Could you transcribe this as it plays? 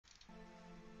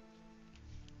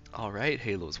Alright,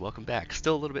 Halos, welcome back.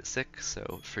 Still a little bit sick,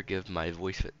 so forgive my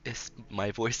voice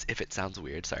if it sounds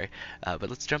weird, sorry. But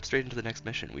let's jump straight into the next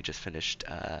mission. We just finished,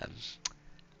 I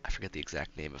forget the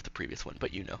exact name of the previous one,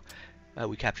 but you know.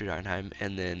 We captured Arnhem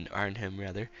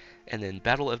rather, and then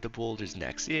Battle of the Bulge is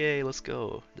next. Yay, let's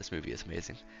go. This movie is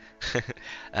amazing.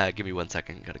 Give me 1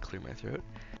 second, gotta clear my throat.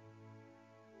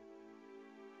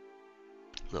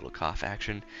 Little cough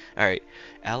action. Alright,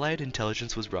 Allied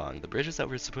intelligence was wrong. The bridges that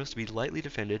were supposed to be lightly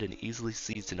defended and easily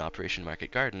seized in Operation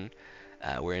Market Garden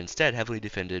were instead heavily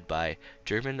defended by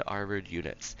German armored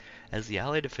units. As the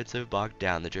Allied offensive bogged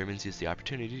down, the Germans used the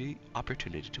opportunity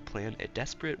to plan a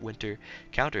desperate winter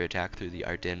counterattack through the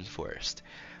Ardennes forest.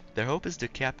 Their hope is to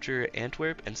capture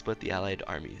Antwerp and split the Allied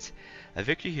armies. A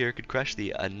victory here could crush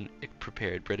the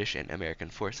unprepared British and American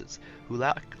forces, who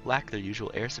lack their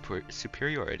usual air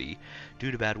superiority due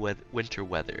to bad winter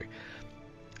weather.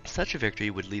 Such a victory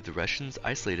would leave the Russians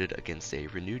isolated against a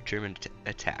renewed German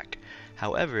attack.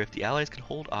 However, if the Allies can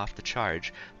hold off the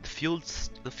charge, the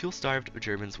fuel-starved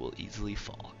Germans will easily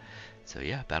fall. So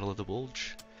yeah, Battle of the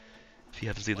Bulge. If you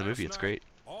haven't seen the movie, it's great.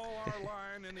 All our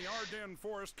line in the Ardennes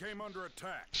forest came under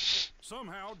attack.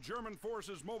 Somehow, German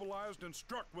forces mobilized and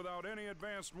struck without any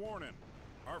advanced warning.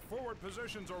 Our forward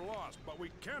positions are lost, but we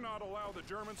cannot allow the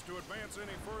Germans to advance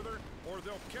any further, or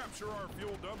they'll capture our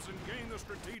fuel dumps and gain the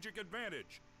strategic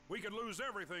advantage. We could lose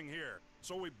everything here,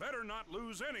 so we better not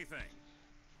lose anything.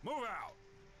 Move out,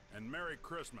 and Merry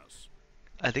Christmas.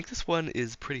 I think this one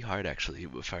is pretty hard, actually,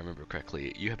 if I remember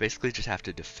correctly. You basically just have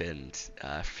to defend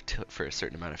for a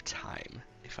certain amount of time,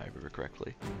 if I remember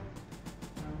correctly.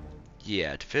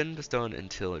 Yeah, defend the stone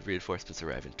until reinforcements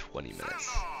arrive in 20 minutes.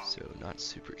 So not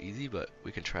super easy, but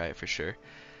we can try it for sure.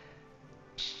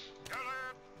 Do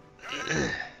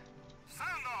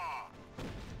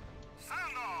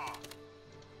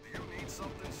you need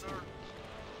something, sir?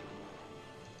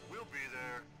 We'll be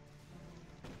there.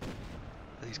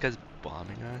 Are these guys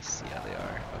bombing us? Yeah, they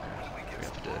are. Okay, we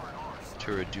have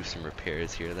to reduce some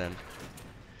repairs here then.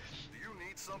 Do you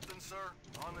need something, sir?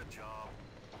 On the job.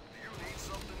 Do you need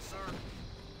something, sir?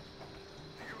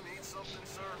 Do you need something,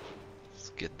 sir? Let's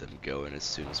get them going as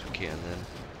soon as we can then.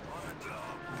 On the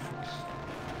job.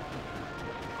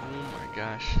 Oh my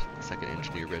gosh, the 2nd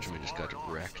Engineer Regiment just got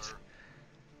wrecked.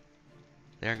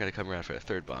 They aren't gonna come around for a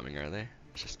third bombing, are they?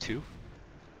 It's just 2?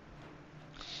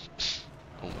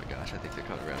 Oh my gosh, I think they're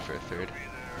coming around for a third.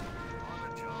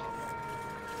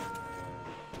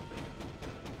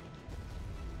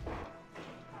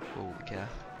 Holy cow.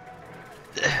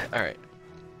 Alright.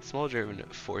 Small German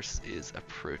force is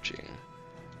approaching.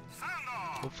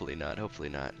 Hopefully not, hopefully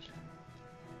not.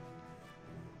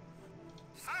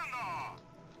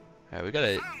 Alright, we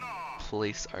gotta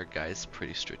place our guys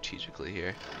pretty strategically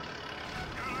here.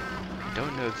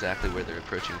 Don't know exactly where they're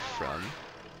approaching from,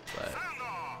 but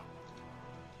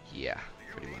yeah,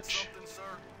 pretty much.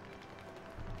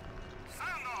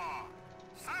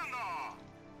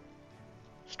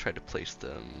 Just try to place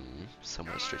them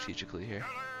somewhat strategically here.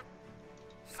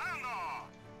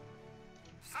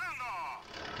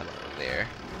 How about there?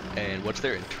 And once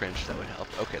they're entrenched, that would help.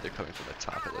 Okay, they're coming from the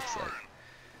top, it looks like.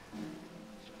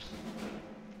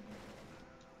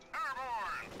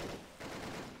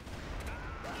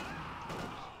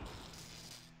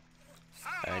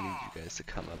 I need you guys to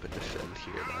come up and defend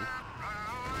here then.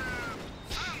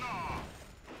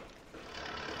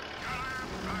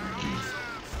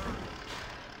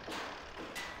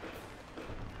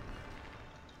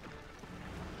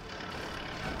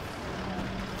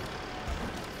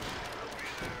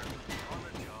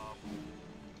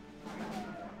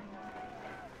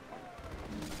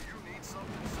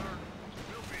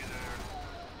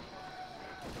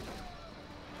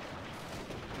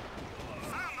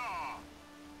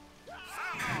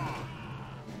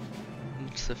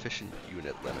 Sufficient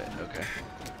unit limit, okay.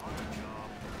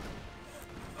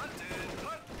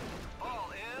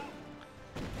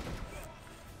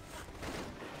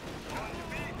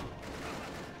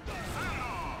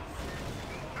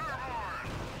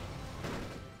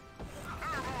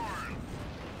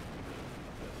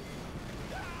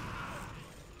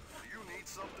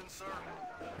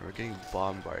 We're getting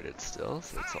bombarded still,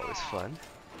 so that's always fun.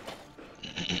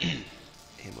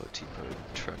 Ammo depot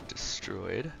truck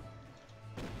destroyed.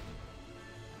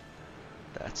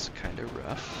 That's kind of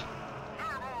rough.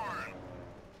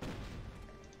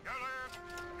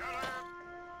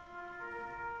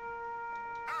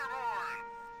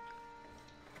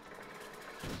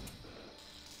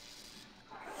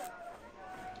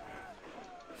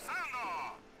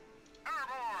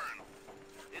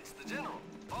 It's the general.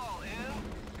 Fall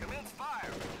in. Commence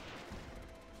fire.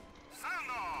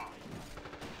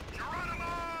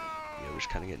 Geronimo! just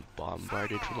kind of getting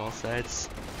bombarded from all sides.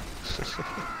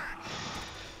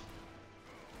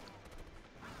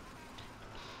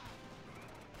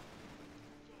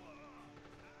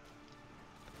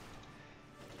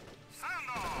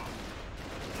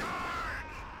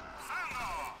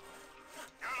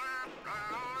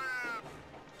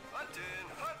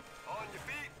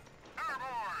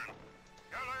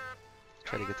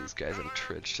 Try to get these guys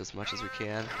entrenched as much as we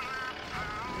can.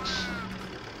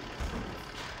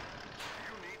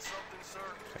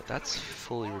 Alright, that's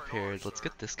fully repaired. Let's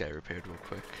get this guy repaired real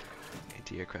quick.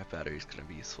 Anti-aircraft battery is going to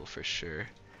be useful for sure.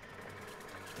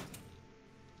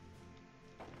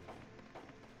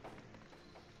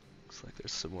 Looks like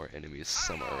there's some more enemies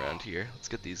somewhere around here. Let's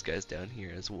get these guys down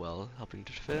here as well, helping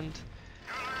to defend.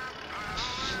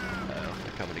 Uh-oh,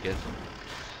 they're coming again.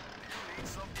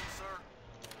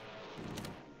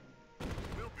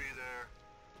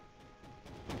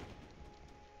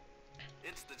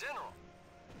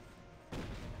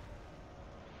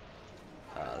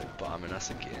 They're bombing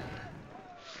us again.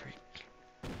 Freak.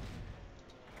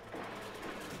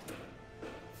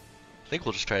 I think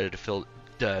we'll just try to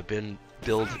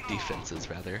build defenses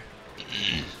rather.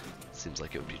 Seems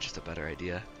like it would be just a better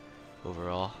idea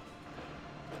overall.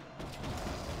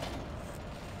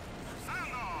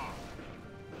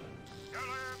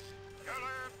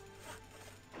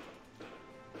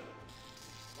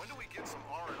 When do we get some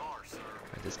R&R, sir?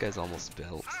 Right, this guy's almost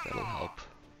built. That'll help.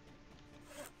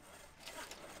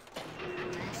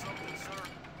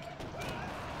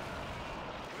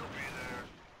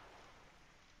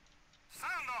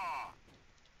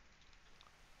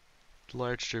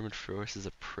 Large German force is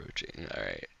approaching.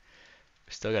 Alright.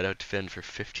 We still gotta defend for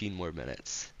 15 more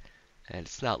minutes. And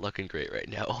it's not looking great right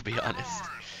now, I'll be honest.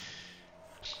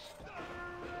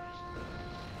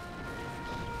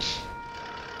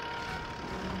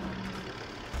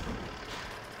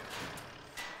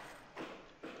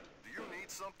 Do you need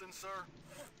something, sir?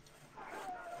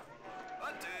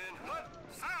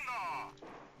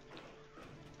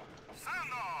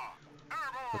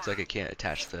 Looks like I can't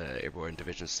attach the airborne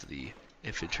divisions to the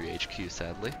infantry HQ,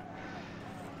 sadly.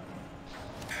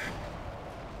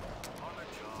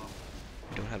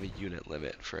 We don't have a unit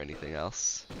limit for anything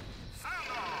else.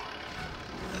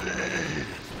 When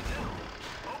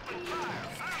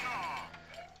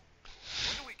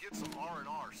do we get some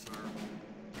R&R, sir?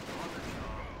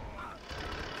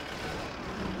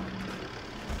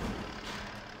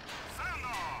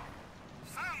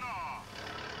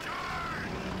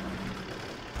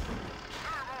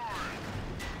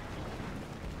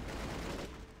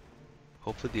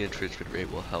 Hopefully the entrenchment rate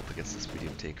will help against this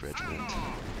medium tank regiment.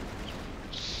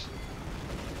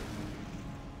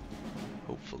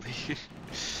 Hopefully.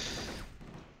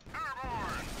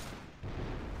 Airborne!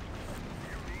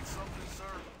 You need something, sir?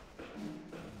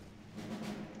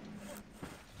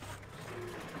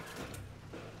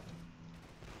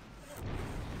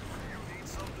 You need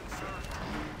something, sir?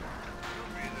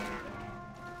 You'll be there.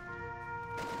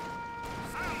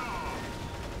 Sound off!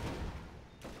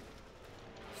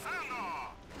 Sound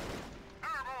off!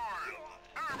 Airborne!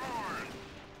 Airborne!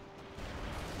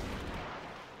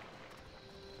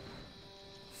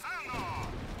 Sound off!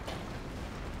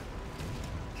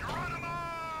 Geronimo!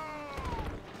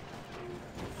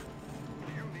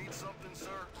 Do you need something, sir?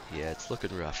 Yeah, it's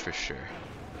looking rough for sure.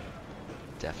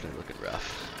 Definitely looking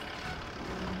rough.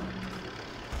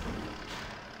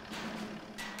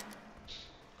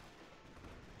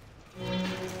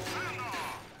 Sound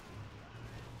off!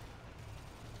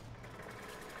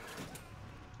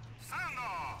 Sound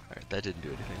off! Alright, that didn't do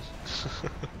anything.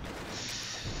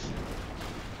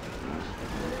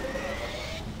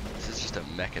 This is just a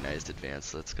mechanized advance,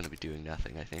 so that's going to be doing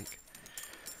nothing, I think.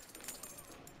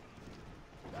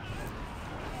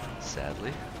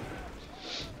 Sadly.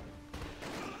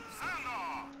 Sound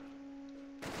off!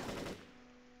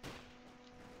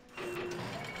 You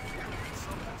need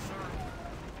something, sir?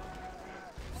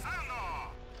 Sound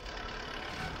off!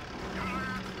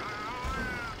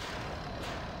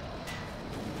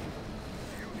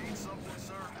 You need something,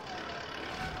 sir?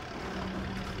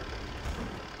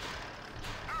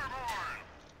 Airborne!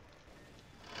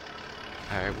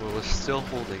 Alright, well we're still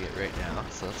holding it right now,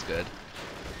 so that's good.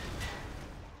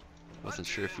 Wasn't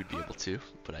sure if we'd be able to,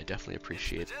 but I definitely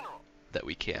appreciate General! that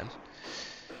we can.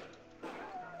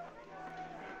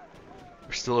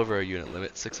 We're still over our unit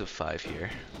limit, 6 of 5 here.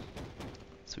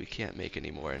 So we can't make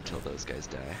any more until those guys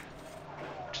die,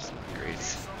 which is not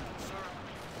great.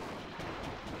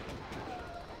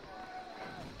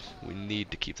 We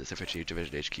need to keep this infantry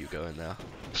division HQ going though.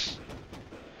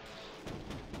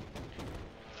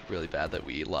 really bad that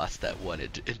we lost that one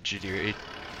engineer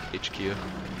HQ,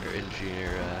 or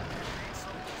engineer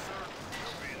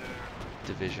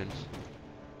division.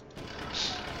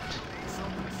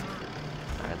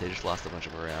 Alright, they just lost a bunch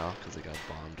of morale because they got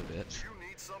bombed a bit.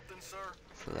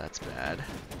 So that's bad.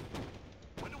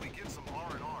 When do we get some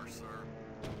R&R, sir?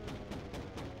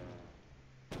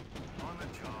 On the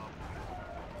job.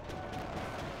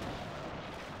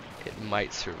 It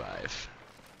might survive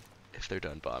if they're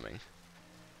done bombing.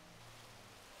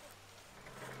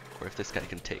 Or if this guy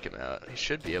can take him out. He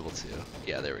should be able to.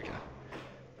 Yeah, there we go.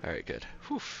 Alright, good.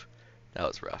 Whew. That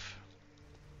was rough.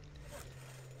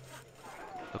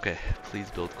 Okay,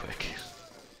 please build quick.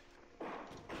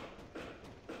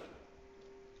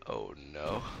 Oh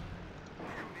no.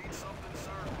 You need something,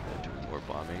 sir? Doing more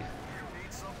bombing. You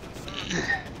need something,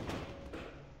 sir?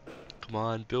 Come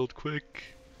on, build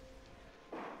quick.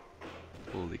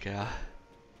 Holy cow.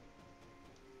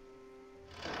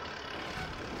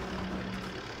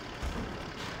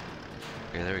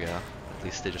 Okay, there we go. At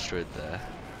least they destroyed the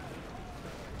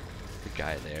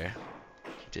guy there.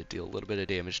 He did deal a little bit of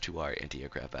damage to our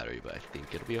anti-aircraft battery, but I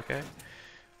think it'll be okay.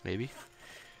 Maybe.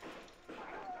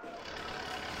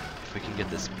 If we can get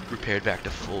this repaired back to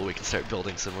full, we can start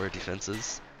building some more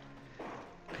defenses.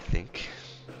 I think.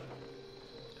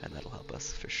 And that'll help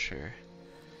us for sure.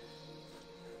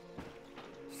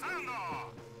 Sound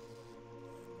off!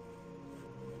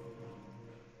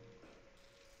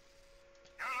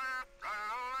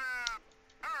 Airborne!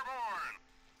 Airborne!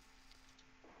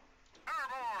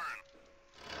 Airborne!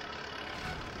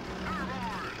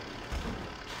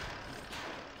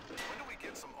 When do we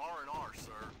get some R&R,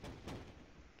 sir?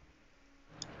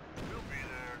 We'll be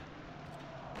there.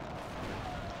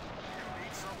 You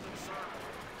need something, sir?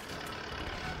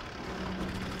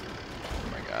 Oh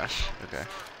my gosh, okay.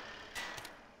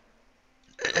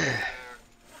 There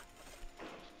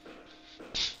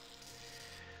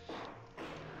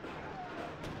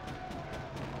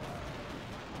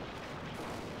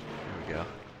we go.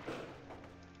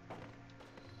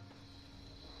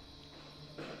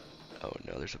 Oh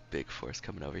no, there's a big force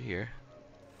coming over here.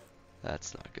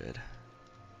 That's not good.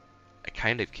 I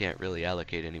kind of can't really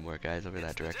allocate any more guys over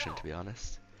that direction, to be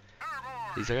honest.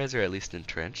 These guys are at least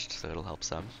entrenched, so it'll help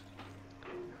some.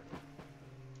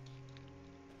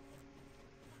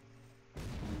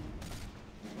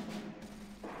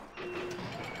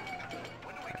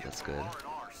 Alright, that's good.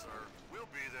 R&R, sir. We'll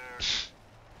be there.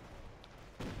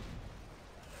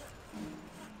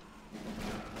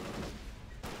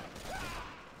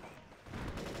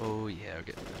 Oh yeah, we're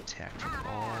getting attacked from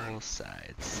all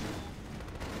sides.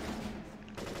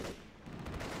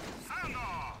 Sound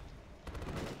off!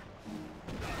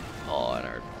 Oh, and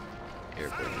our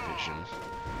airborne division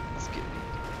is getting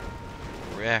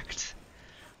wrecked.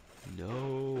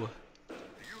 No. Do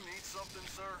you need something,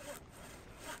 sir?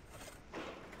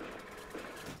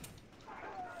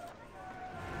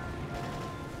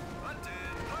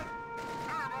 Hunted!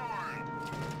 Airborne!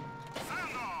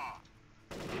 Sound off!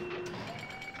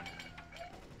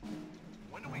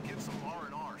 When do we get some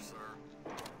R&R, sir?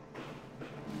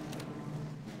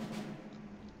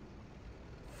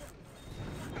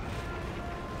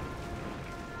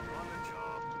 On the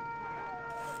job.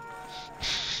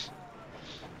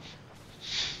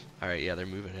 Alright, yeah, they're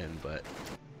moving in, but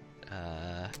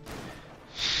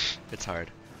it's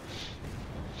hard.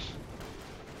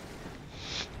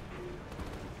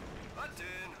 Hunted!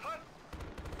 Hunt!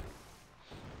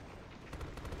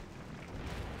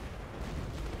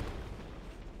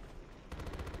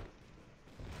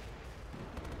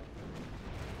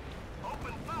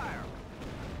 Open fire!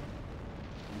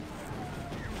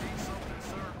 You need something,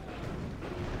 sir?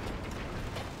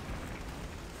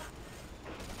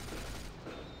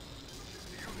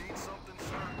 Do you need something,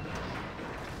 sir?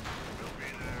 We'll be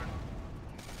there.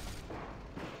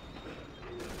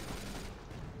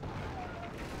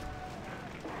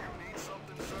 You need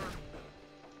something, sir?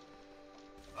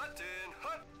 Hunted!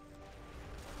 Hunt!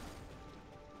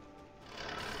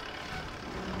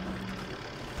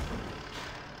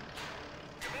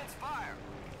 Commence fire!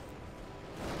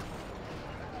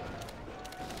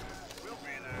 We'll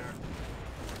be there.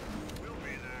 We'll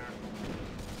be there.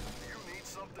 Do you need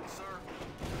something, sir?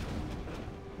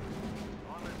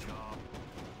 On the job.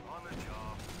 On the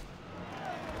job.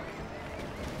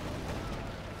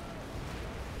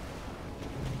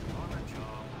 On the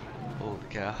job. Holy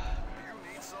cow. Do you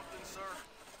need something, sir?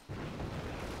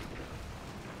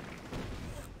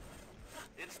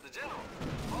 It's the general.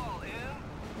 Fall in.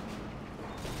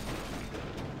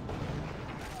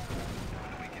 When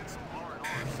do we get some R&R,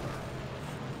 sir?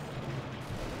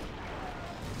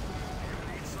 Do you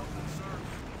need something, sir?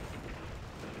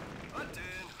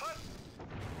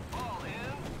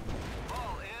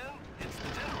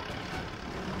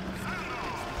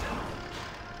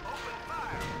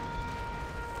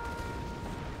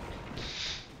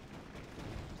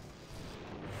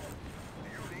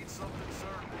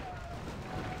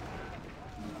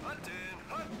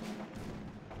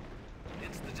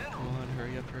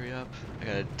 Hurry up, hurry up. I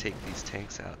gotta take these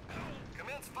tanks out.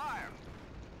 Commence fire.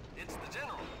 It's the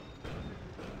general.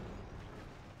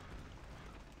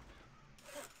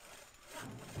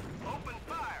 Open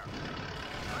fire.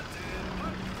 Hut in,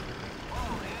 hut.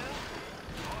 All in.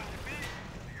 On your feet.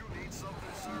 Do you need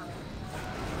something, sir?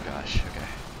 Oh gosh, okay.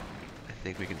 I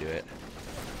think we can do it.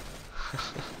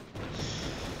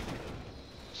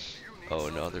 Oh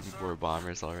no, there are more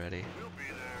bombers already. We'll be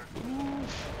there.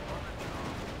 Oof.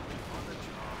 On the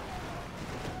job.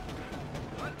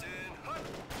 Hut in, hut.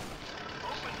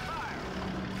 Open fire.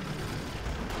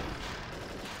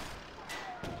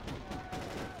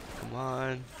 Come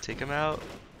on, take him out.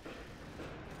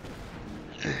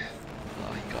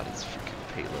 Oh, he got his freaking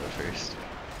payload first.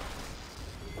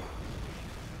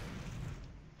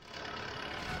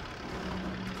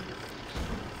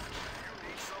 You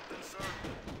need something, sir?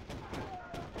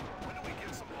 When do we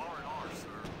get some R&R,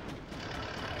 sir?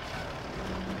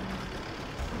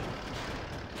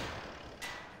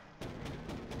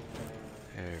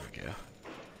 There we go.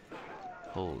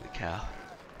 Holy cow.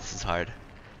 This is hard.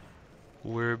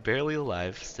 We're barely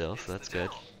alive still, so that's good.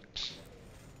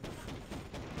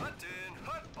 Hut in,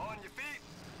 hut. On your feet.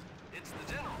 It's the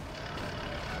general.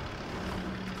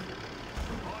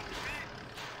 On your feet.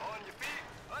 On your feet.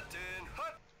 Hut in,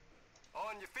 hut.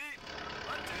 On your feet.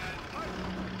 Hut in, hut.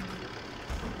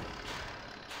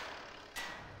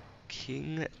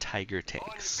 King Tiger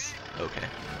tanks. Okay.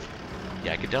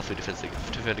 Yeah, I could definitely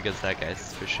defend against that,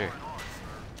 guys, for sure.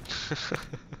 R&R, sir.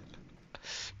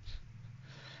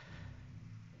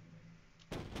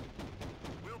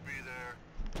 We'll be there.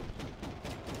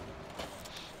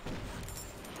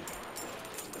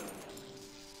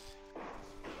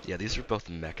 Yeah, these are both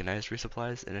mechanized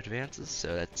resupplies and advances,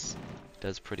 so that's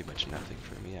does pretty much nothing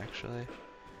for me, actually.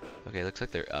 Okay, looks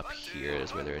like they're up here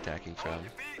is where they're attacking from. On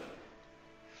your feet.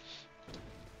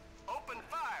 Open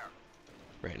fire.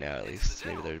 Right now, at least.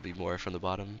 Maybe there'd be more from the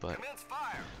bottom, but... Commence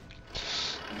fire.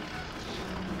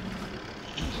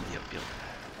 Yep, yep.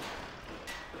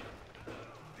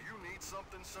 Do you need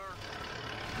something, sir?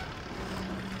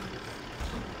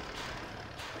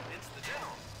 It's the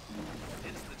general.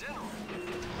 It's the general. Do you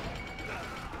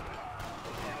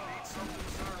need something,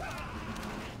 sir?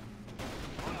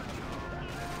 On the job.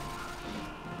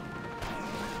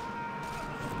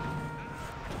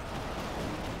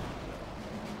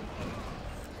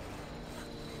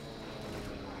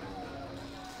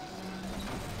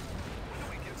 When do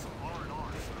we get some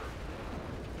R&R, sir?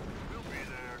 We'll be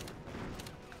there.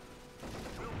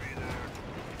 We'll be there.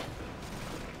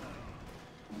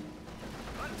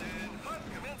 Hut in, hut,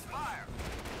 commence fire.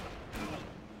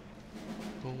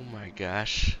 Oh my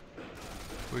gosh.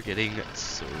 We're getting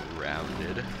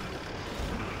surrounded.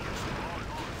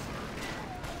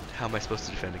 How am I supposed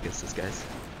to defend against this, guys?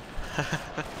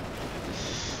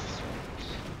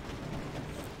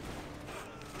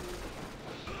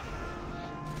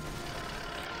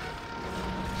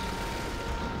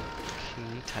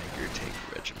 King Tiger Tank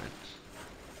Regiment.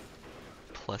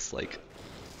 Plus like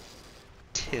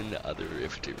 10 other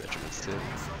infantry regiments too.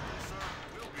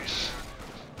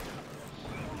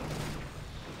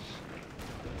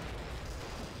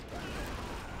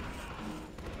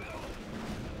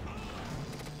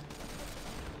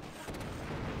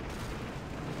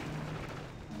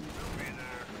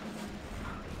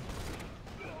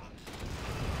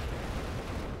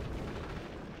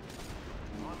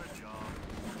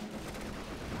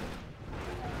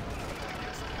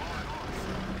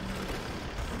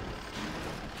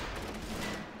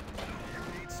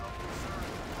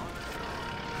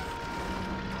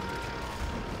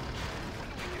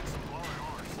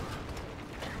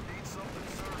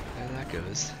 There that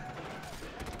goes.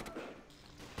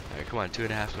 Alright, come on,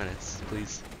 2.5 minutes,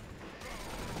 please.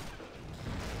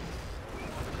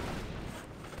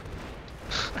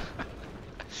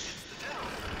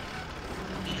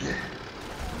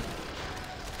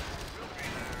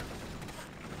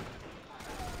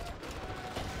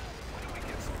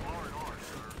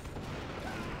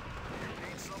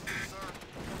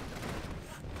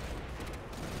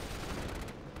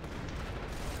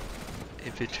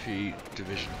 Infantry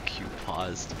Division Q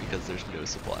paused because there's no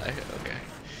supply. Okay.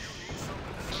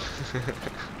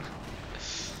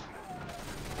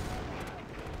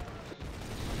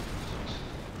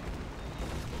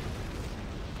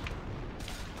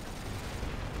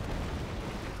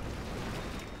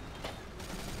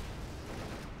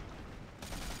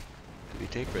 We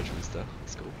take regiments though.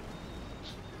 Let's go.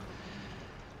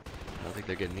 I don't think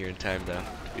they're getting here in time though,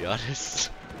 to be honest.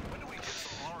 When do we get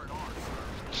some R&R,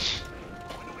 sir?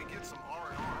 When do we get some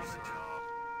R&R? On the job.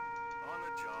 On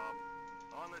the job.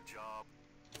 On the job.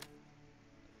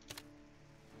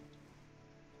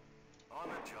 On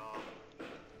the job.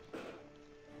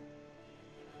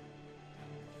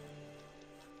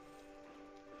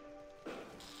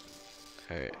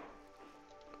 Alright.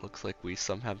 Looks like we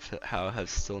somehow have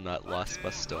still not lost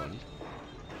Bastone.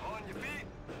 On your feet.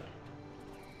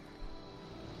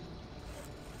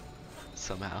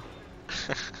 Somehow.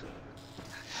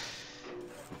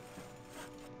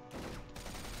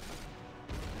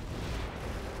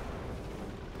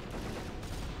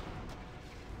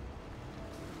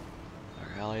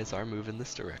 Our allies are moving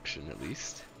this direction, at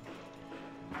least.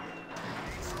 Need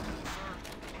something, sir?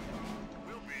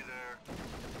 We'll be there.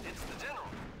 It's the general.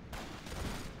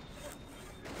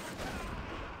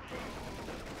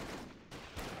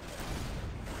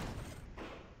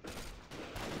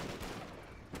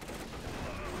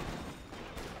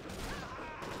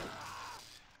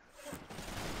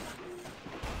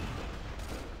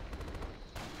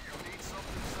 You need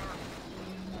something, sir?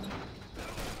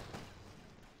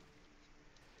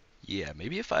 Yeah,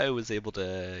 maybe if I was able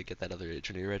to get that other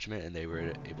engineer regiment and they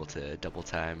were able to double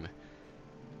time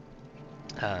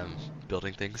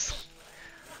building things,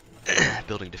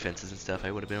 building defenses and stuff,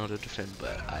 I would have been able to defend,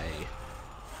 but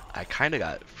I kind of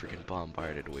got freaking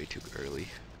bombarded way too early,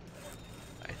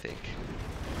 I think.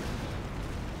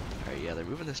 Alright, yeah, they're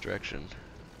moving this direction.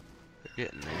 They're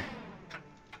getting there.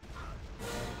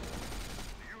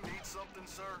 You need something,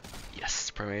 sir?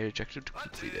 Yes, primary objective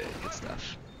completed. Good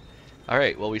stuff.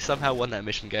 Alright, well we somehow won that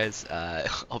mission, guys.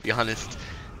 I'll be honest,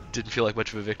 didn't feel like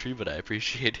much of a victory, but I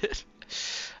appreciate it.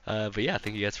 But yeah,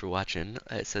 thank you guys for watching.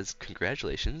 It says,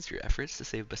 congratulations, your efforts to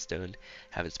save Bastogne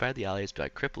have inspired the Allies by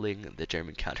crippling the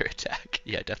German counterattack.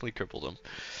 Yeah, definitely crippled them.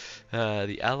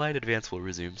 The Allied advance will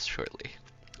resume shortly.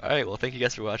 Alright, well thank you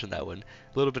guys for watching that one.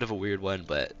 A little bit of a weird one,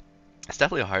 but it's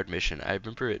definitely a hard mission. I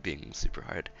remember it being super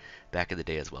hard back in the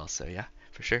day as well, so yeah,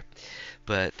 for sure.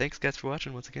 But thanks guys for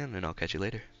watching once again, and I'll catch you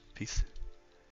later. Peace.